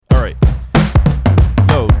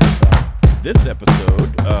This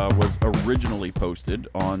episode was originally posted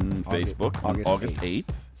on Facebook on August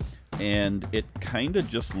 8th, and it kind of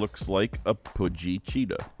just looks like a pudgy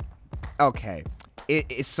cheetah. Okay.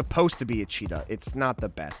 It is supposed to be a cheetah. It's not the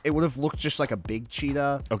best. It would have looked just like a big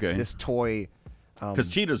cheetah. Okay. This toy. Because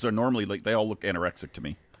cheetahs are normally, like, they all look anorexic to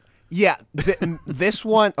me. Yeah. This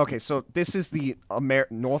one. Okay, so this is the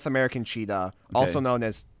North American cheetah, also known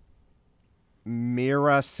as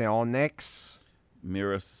Miracionix.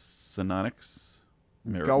 Mirasononyx?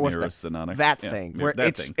 Go with that thing. Yeah, where that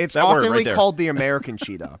it's thing. it's That word oftenly right called the American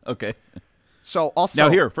cheetah. Okay. So also Now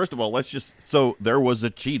here, first of all, so there was a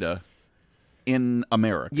cheetah in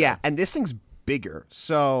America. Yeah, and this thing's bigger.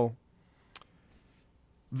 So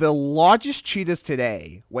the largest cheetahs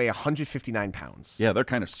today weigh 159 pounds. Yeah, they're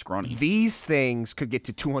kind of scrawny. These things could get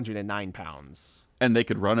to 209 pounds. And they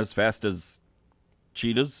could run as fast as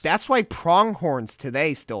cheetahs? That's why pronghorns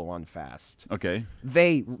today still run fast. Okay.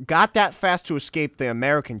 They got that fast to escape the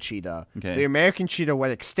American cheetah. Okay. The American cheetah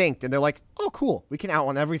went extinct, and they're like, oh, cool, we can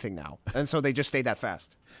outrun everything now. And so they just stayed that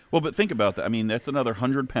fast. Well, but think about that. I mean, that's another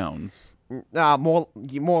 100 pounds. More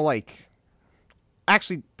like...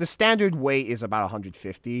 Actually, the standard weight is about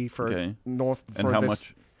 150 for North. And how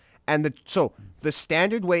much? And the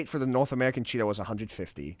standard weight for the North American cheetah was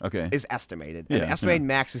 150. Okay. Is estimated. And the estimated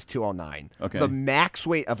max is 209. Okay. The max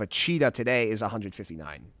weight of a cheetah today is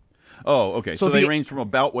 159. Oh, okay. So they range from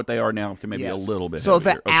about what they are now to maybe a little bit So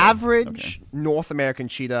heavier. the average North American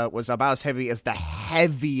cheetah was about as heavy as the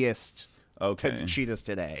heaviest cheetahs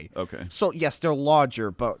today. Okay. So yes, they're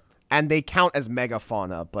larger, and they count as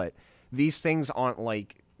megafauna, but these things aren't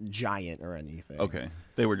like giant or anything. Okay.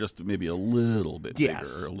 They were just maybe a little bit bigger,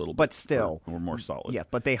 or a little but bit still or more solid. Yeah,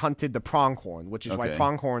 but they hunted the pronghorn, which is why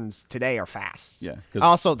pronghorns today are fast. Yeah.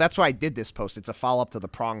 Also, that's why I did this post. It's a follow-up to the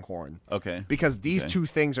pronghorn. Okay. Because these two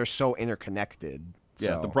things are so interconnected.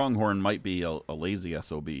 Yeah, the pronghorn might be a lazy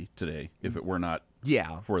SOB today if it were not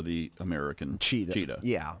for the American cheetah.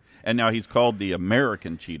 Yeah. And now he's called the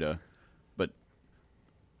American cheetah, but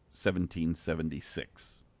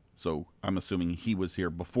 1776. So I'm assuming he was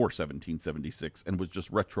here before 1776 and was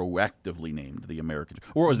just retroactively named the American,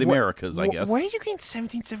 or it was the Americas, I guess. Where are you getting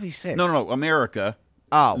 1776? No, America.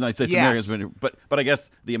 Oh, and I said Americans, but I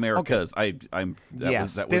guess the Americas. Okay.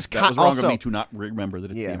 That was wrong of me to not remember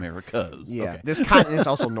that it's the Americas. Yeah, okay. This continent is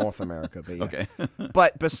also North America. But Okay.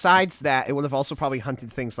 But besides that, it would have also probably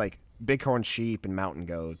hunted things like bighorn sheep and mountain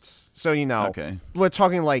goats. So we're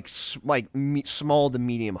talking like small to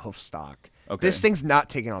medium hoof stock. Okay. This thing's not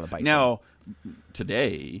taking on a bison. Now,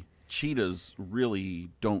 today, cheetahs really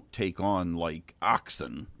don't take on like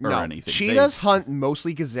oxen or anything. Cheetahs hunt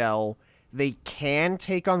mostly gazelle. They can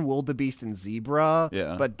take on wildebeest and zebra,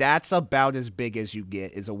 but that's about as big as you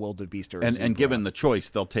get is a wildebeest or a zebra. And given the choice,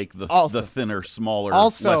 they'll take the thinner, smaller,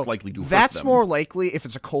 less likely to hurt them. That's more likely if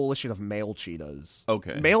it's a coalition of male cheetahs.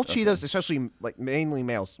 Okay. Male cheetahs, especially like mainly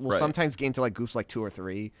males, will sometimes get into like groups like 2 or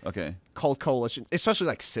 3. Okay. Called coalition, especially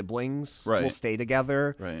like siblings will stay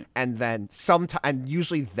together. Right. And then and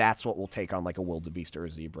usually that's what will take on like a wildebeest or a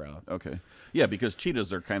zebra. Okay. Yeah, because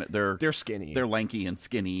cheetahs are they're skinny. They're lanky and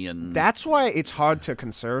skinny, and that's why it's hard to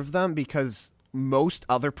conserve them, because most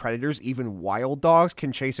other predators, even wild dogs,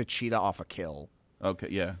 can chase a cheetah off a kill. Okay,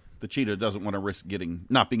 yeah. The cheetah doesn't want to risk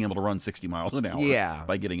not being able to run 60 miles an hour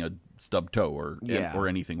by getting a stub toe or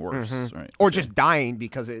anything worse. Mm-hmm. Right. Or just dying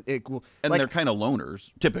because it will. And they're kind of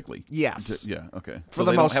loners, typically. Yes. Yeah, okay. For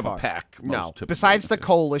the most part. They don't have a pack. No. Besides the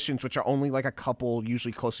coalitions, which are only like a couple,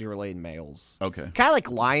 usually closely related males. Okay. Kind of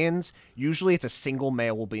like lions, usually it's a single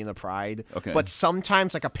male will be in the pride. Okay. But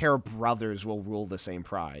sometimes like a pair of brothers will rule the same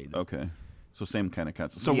pride. Okay. So same kind of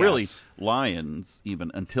concept. So really, lions,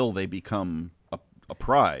 even until they become a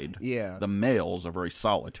pride, the males are very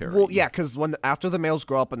solitary. Well, yeah, because after the males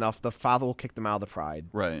grow up enough, the father will kick them out of the pride.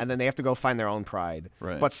 Right. And then they have to go find their own pride.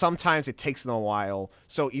 Right. But sometimes it takes them a while,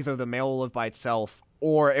 so either the male will live by itself,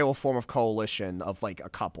 or it will form a coalition of like a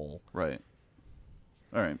couple. Right.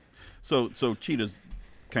 All right. So cheetahs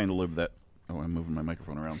kind of live that... Oh, I'm moving my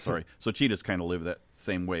microphone around. Sorry. So cheetahs kind of live that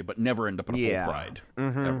same way, but never end up in a full pride.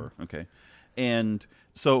 Mm-hmm. Ever. Okay. And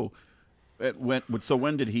so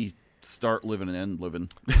when did he start living and end living?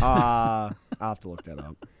 I'll have to look that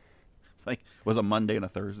up. It's like, was a Monday and a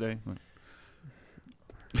Thursday?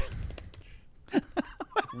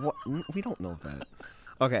 What? We don't know that.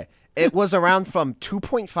 Okay. It was around from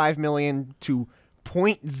 2.5 million to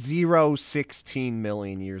 0.016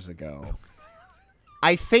 million years ago.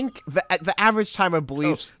 I think the average time, I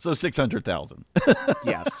believe... So 600,000.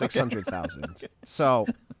 Yeah, 600,000. So,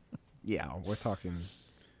 yeah, we're talking...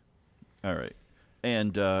 All right.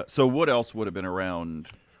 And so what else would have been around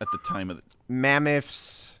at the time of the...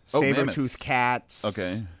 Mammoths, saber-toothed cats.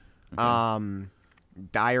 Okay.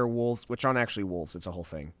 Dire wolves, which aren't actually wolves. It's a whole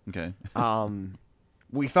thing. Okay.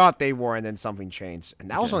 We thought they were, and then something changed,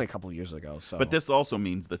 and that was only a couple of years ago. So, but this also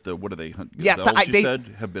means that what do they hunt? Yeah, you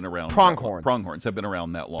said have been around. Pronghorns have been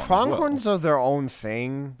around that long. Pronghorns are their own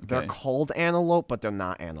thing. Okay. They're called antelope, but they're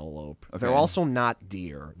not antelope. Okay. They're also not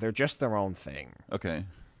deer. They're just their own thing. Okay.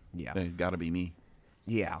 Yeah. They got to be me.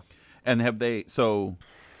 Yeah. And have they? So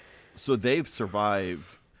they've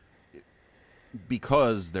survived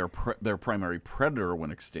because their primary predator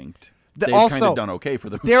went extinct. They've kind of done okay for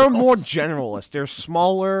themselves. They're more generalist. They're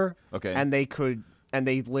smaller. Okay. And they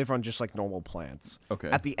live on just like normal plants. Okay.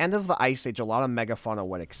 At the end of the Ice Age, a lot of megafauna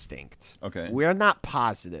went extinct. Okay. We're not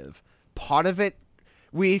positive. Part of it,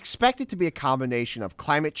 we expect it to be a combination of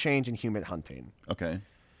climate change and human hunting. Okay.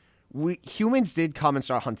 Humans did come and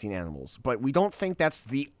start hunting animals, but we don't think that's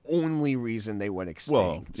the only reason they went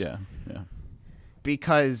extinct. Well, yeah.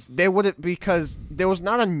 Because there was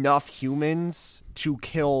not enough humans to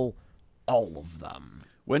kill all of them.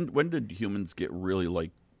 When did humans get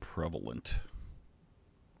really prevalent?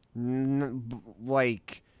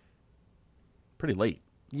 Pretty late.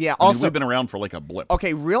 Yeah. I mean, we've been around for a blip.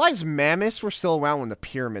 Okay, realize mammoths were still around when the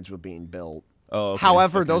pyramids were being built. Oh. Okay,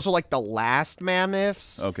 However, those are the last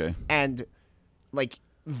mammoths. Okay. And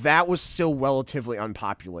that was still relatively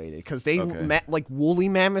unpopulated because they woolly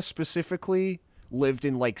mammoths specifically lived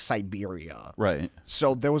in Siberia. Right.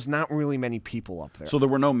 So there was not really many people up there. So there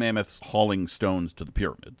were no mammoths hauling stones to the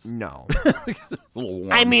pyramids. No. It's a little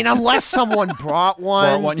warm. I mean, unless someone brought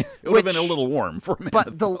one. It would have been a little warm for a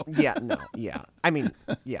mammoth. I mean,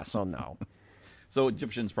 so no. So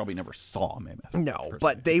Egyptians probably never saw a mammoth. No,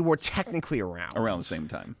 but they were technically around. Around the same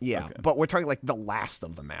time. Yeah, okay. But we're talking the last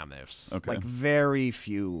of the mammoths. Okay. Very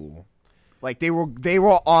few. They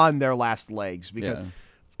were on their last legs because... Yeah.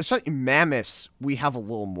 Especially mammoths, we have a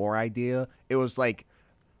little more idea. It was I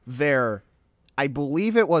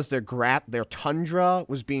believe it was their tundra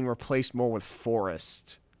was being replaced more with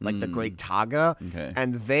forest, the Great Taiga,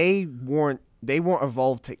 and they weren't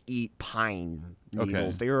evolved to eat pine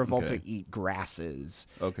needles. Okay. They were evolved to eat grasses.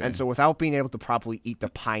 Okay. And so without being able to properly eat the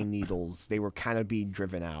pine needles, they were kind of being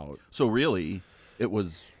driven out. So really, it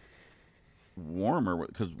was warmer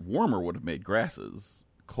because warmer would have made grasses.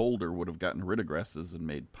 Colder would have gotten rid of grasses and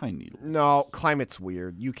made pine needles. No, climate's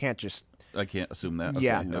weird. You can't just... I can't assume that. Okay,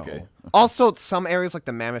 yeah, no. Okay. Also, some areas like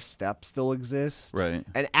the Mammoth Steppe still exist. Right.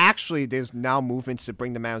 And actually, there's now movements to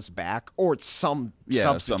bring the mammoths back, or some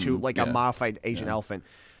substitute, a modified Asian elephant,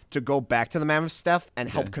 to go back to the Mammoth Steppe and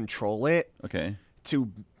help control it. Okay.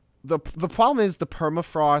 The problem is the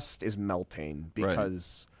permafrost is melting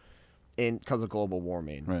because of global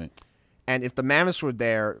warming. Right. And if the mammoths were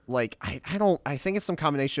there, I think it's some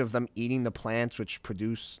combination of them eating the plants which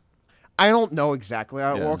produce. I don't know exactly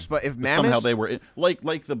how it works, but if mammoths somehow they were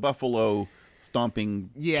like the buffalo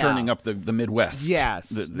stomping, churning up the Midwest. Yes,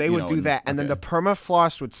 they would do that, and then the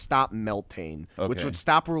permafrost would stop melting, which would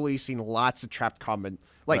stop releasing lots of trapped carbon.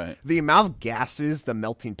 The amount of gases the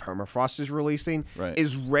melting permafrost is releasing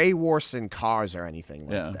is way worse than cars or anything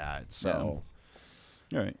like that. So,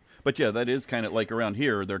 all right. But that is kind of around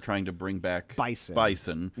here, they're trying to bring back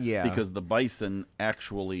bison. Yeah. Because the bison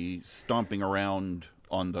actually stomping around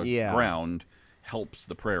on the ground helps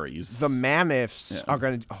the prairies. The mammoths are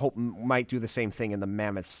going to might do the same thing in the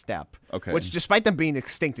Mammoth Steppe. Okay. Which, despite them being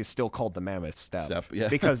extinct, is still called the Mammoth Steppe.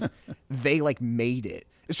 Because they made it.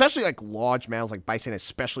 Especially large mammals like bison,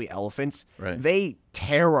 especially elephants. Right. They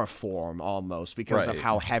terraform almost because of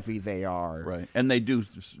how heavy they are. Right. And they do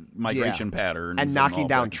migration patterns. And knocking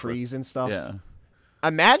down trees and stuff. Yeah.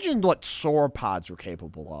 Imagine what sauropods were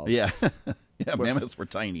capable of. Yeah. Mammoths were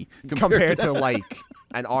tiny. Compared to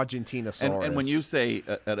an Argentinosaurus. And when you say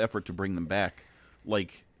an effort to bring them back,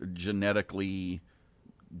 genetically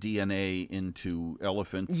DNA into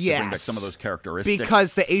elephants to bring back some of those characteristics?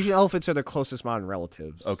 Because the Asian elephants are their closest modern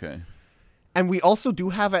relatives. Okay. And we also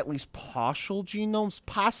do have at least partial genomes,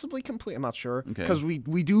 possibly complete, I'm not sure. Because we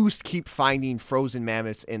do keep finding frozen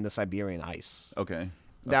mammoths in the Siberian ice. Okay.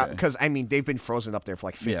 Because, they've been frozen up there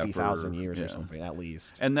for 50,000 years or something, at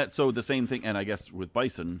least. And so the same thing, and I guess with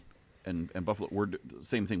bison and buffalo, we're the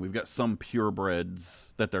same thing. We've got some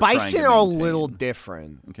purebreds that they're trying to maintain. Bison are a little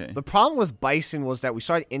different. Okay. The problem with bison was that we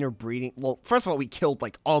started interbreeding. Well, first of all, we killed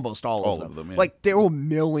almost all of them. Yeah. There were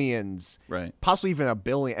millions, right? Possibly even a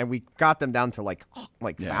billion, and we got them down to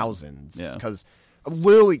thousands. Yeah. Because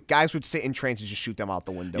literally, guys would sit in trains and just shoot them out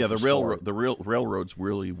the window. Yeah, the railroads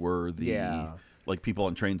really were the like people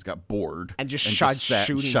on trains got bored and just shot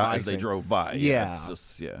as they drove by. Yeah.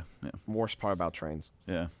 It's just, Worst part about trains.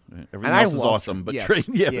 Yeah. Everything else is awesome, but train.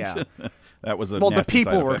 Yeah. That was a the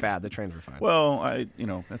people were bad. The trains were fine. Well,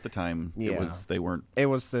 at the time, they weren't. It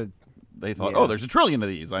was They thought, oh, there's a trillion of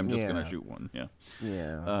these. I'm just going to shoot one. Yeah.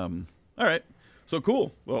 Yeah. All right. So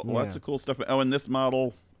cool. Well, lots of cool stuff. Oh, and this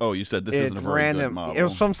model. Oh, you said this isn't a very good model. It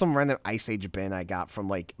was from some random Ice Age bin I got from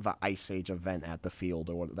like the Ice Age event at the field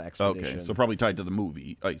or the expedition. Okay, so probably tied to the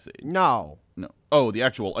movie Ice Age. No. Oh, the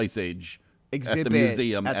actual Ice Age exhibit at the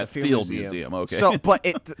museum at the Field Museum. Okay. So, but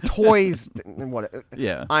the toys.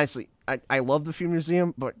 Yeah. Honestly, I love the Field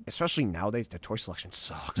Museum, but especially nowadays, the toy selection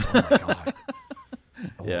sucks. Oh my god.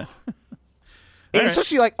 Yeah.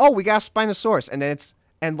 Especially like, we got a Spinosaurus, and then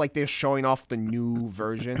like they're showing off the new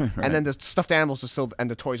version, and then the stuffed animals are still,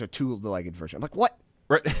 and the toys are two-legged version. I'm like, what?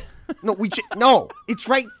 Right. No, it's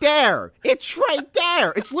right there. It's right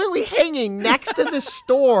there. It's literally hanging next to the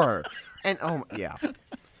store. And yeah.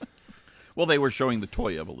 Well, they were showing the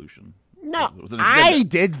toy evolution. No, I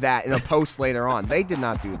did that in a post later on. They did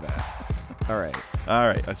not do that. All right.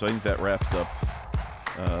 So I think that wraps up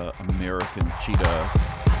American Cheetah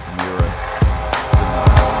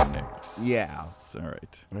Marathonics. Yeah. All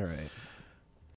right.